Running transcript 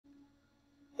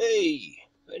Hey,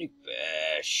 very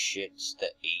fast. It's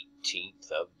the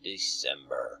 18th of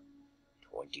December,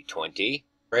 2020.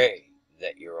 Pray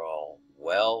that you're all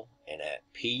well and at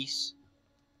peace.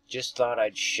 Just thought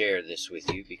I'd share this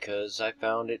with you because I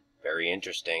found it very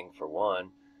interesting, for one,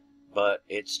 but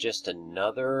it's just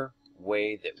another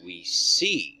way that we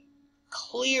see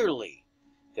clearly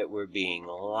that we're being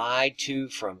lied to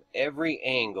from every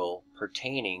angle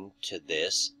pertaining to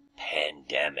this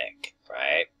pandemic,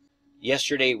 right?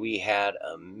 Yesterday we had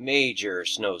a major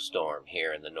snowstorm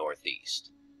here in the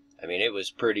Northeast. I mean, it was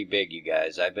pretty big, you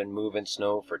guys. I've been moving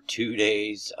snow for 2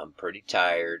 days. I'm pretty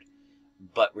tired.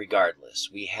 But regardless,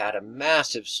 we had a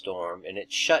massive storm and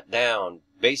it shut down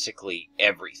basically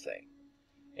everything.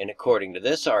 And according to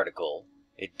this article,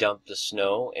 it dumped the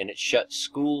snow and it shut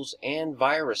schools and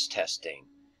virus testing.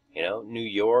 You know, New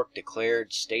York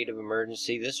declared state of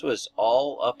emergency. This was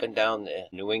all up and down the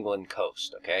New England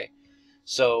coast, okay?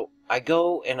 So I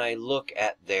go and I look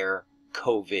at their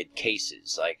COVID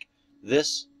cases. Like,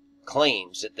 this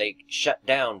claims that they shut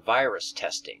down virus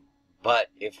testing.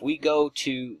 But if we go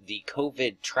to the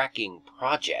COVID tracking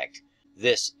project,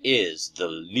 this is the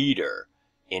leader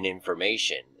in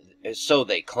information. So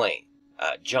they claim.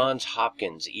 Johns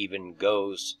Hopkins even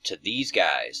goes to these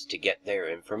guys to get their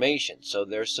information. So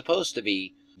they're supposed to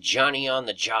be Johnny on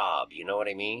the job, you know what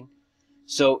I mean?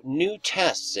 So new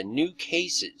tests and new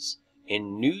cases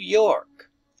in New York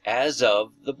as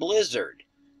of the blizzard.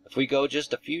 If we go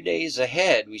just a few days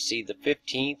ahead, we see the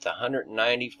 15th,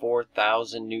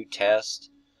 194,000 new tests,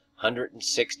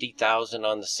 160,000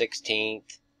 on the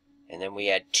 16th, and then we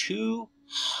had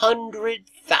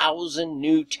 200,000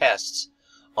 new tests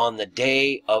on the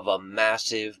day of a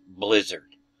massive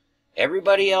blizzard.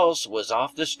 Everybody else was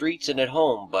off the streets and at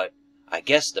home, but I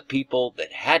guess the people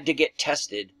that had to get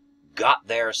tested got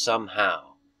there somehow.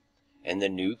 And the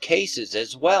new cases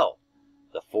as well.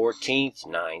 The 14th,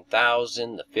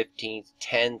 9,000. The 15th,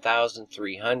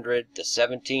 10,300. The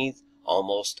 17th,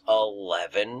 almost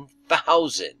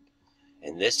 11,000.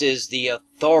 And this is the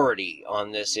authority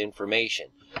on this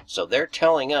information. So they're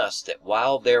telling us that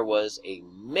while there was a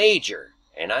major,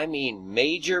 and I mean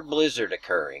major blizzard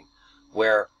occurring,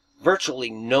 where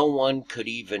virtually no one could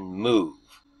even move,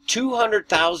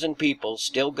 200,000 people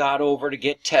still got over to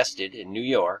get tested in New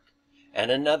York, and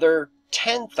another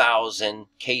 10,000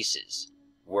 cases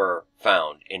were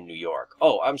found in New York.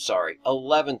 Oh, I'm sorry,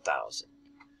 11,000,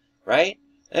 right?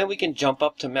 And we can jump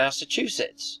up to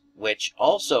Massachusetts, which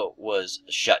also was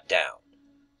shut down.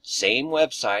 Same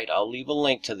website. I'll leave a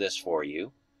link to this for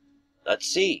you. Let's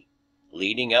see.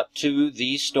 Leading up to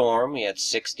the storm, we had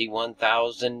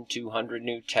 61,200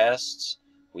 new tests.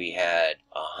 We had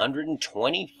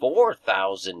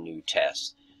 124,000 new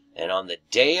tests. And on the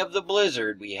day of the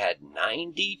blizzard, we had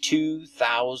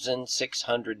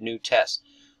 92,600 new tests.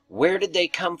 Where did they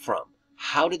come from?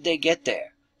 How did they get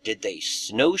there? Did they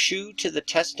snowshoe to the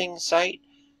testing site?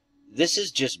 This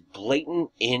is just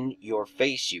blatant in your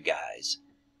face, you guys.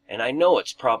 And I know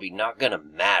it's probably not going to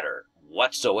matter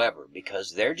whatsoever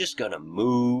because they're just going to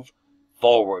move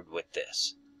forward with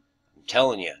this. I'm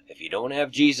telling you, if you don't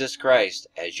have Jesus Christ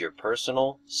as your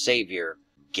personal Savior,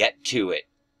 get to it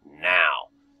now.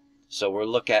 So we'll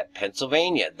look at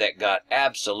Pennsylvania that got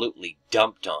absolutely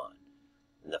dumped on.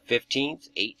 On the 15th,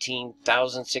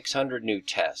 18,600 new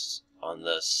tests. On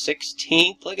the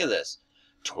 16th, look at this,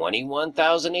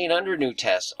 21,800 new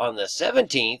tests. On the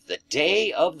 17th, the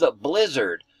day of the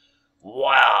blizzard,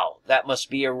 wow, that must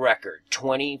be a record,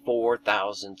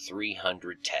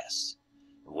 24,300 tests.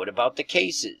 And what about the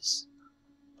cases?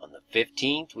 On the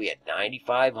 15th, we had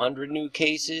 9,500 new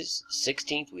cases.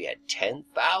 16th, we had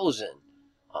 10,000.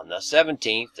 On the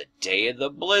 17th, the day of the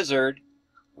blizzard,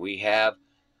 we have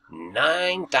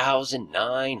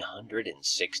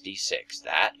 9,966.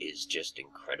 That is just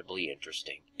incredibly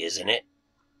interesting, isn't it?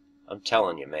 I'm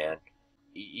telling you, man,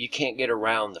 you can't get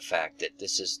around the fact that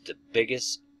this is the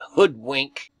biggest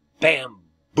hoodwink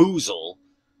bamboozle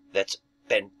that's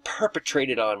been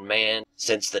perpetrated on man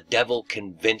since the devil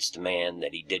convinced man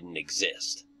that he didn't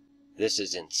exist. This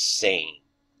is insane.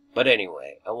 But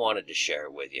anyway, I wanted to share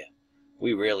it with you.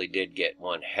 We really did get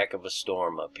one heck of a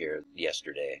storm up here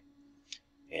yesterday.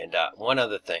 And one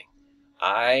other thing.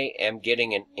 I am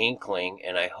getting an inkling,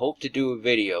 and I hope to do a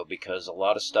video because a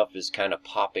lot of stuff is kind of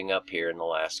popping up here in the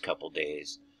last couple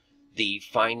days. The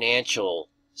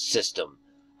financial system.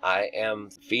 I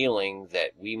am feeling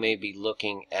that we may be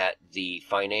looking at the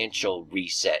financial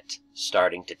reset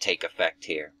starting to take effect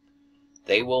here.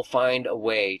 They will find a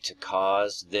way to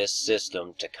cause this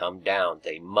system to come down.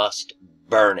 They must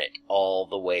burn it all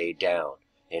the way down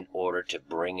in order to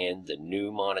bring in the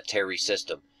new monetary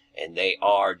system. And they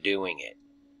are doing it.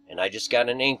 And I just got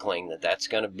an inkling that that's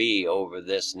going to be over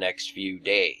this next few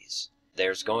days.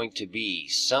 There's going to be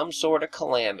some sort of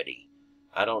calamity.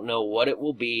 I don't know what it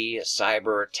will be, a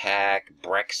cyber attack,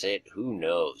 Brexit, who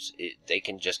knows. They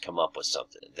can just come up with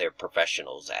something. They're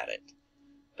professionals at it.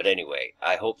 But anyway,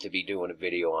 I hope to be doing a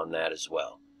video on that as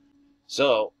well.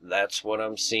 So, that's what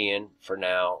I'm seeing for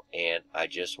now, and I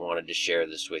just wanted to share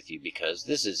this with you because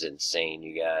this is insane,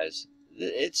 you guys.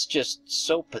 It's just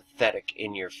so pathetic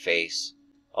in your face.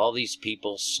 All these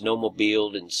people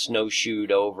snowmobiled and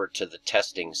snowshoed over to the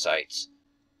testing sites.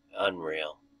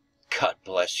 Unreal. God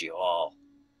bless you all.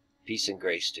 Peace and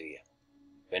grace to you.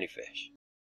 Many fish.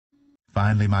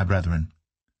 Finally, my brethren,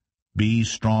 be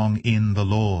strong in the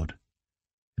Lord,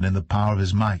 and in the power of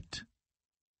his might.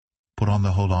 Put on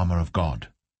the whole armor of God,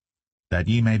 that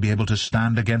ye may be able to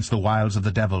stand against the wiles of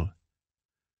the devil.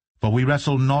 For we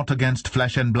wrestle not against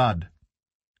flesh and blood,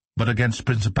 but against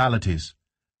principalities,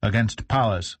 against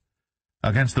powers,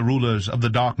 against the rulers of the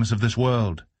darkness of this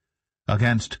world,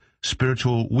 against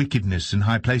spiritual wickedness in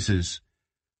high places.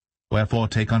 Wherefore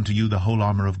take unto you the whole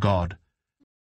armor of God,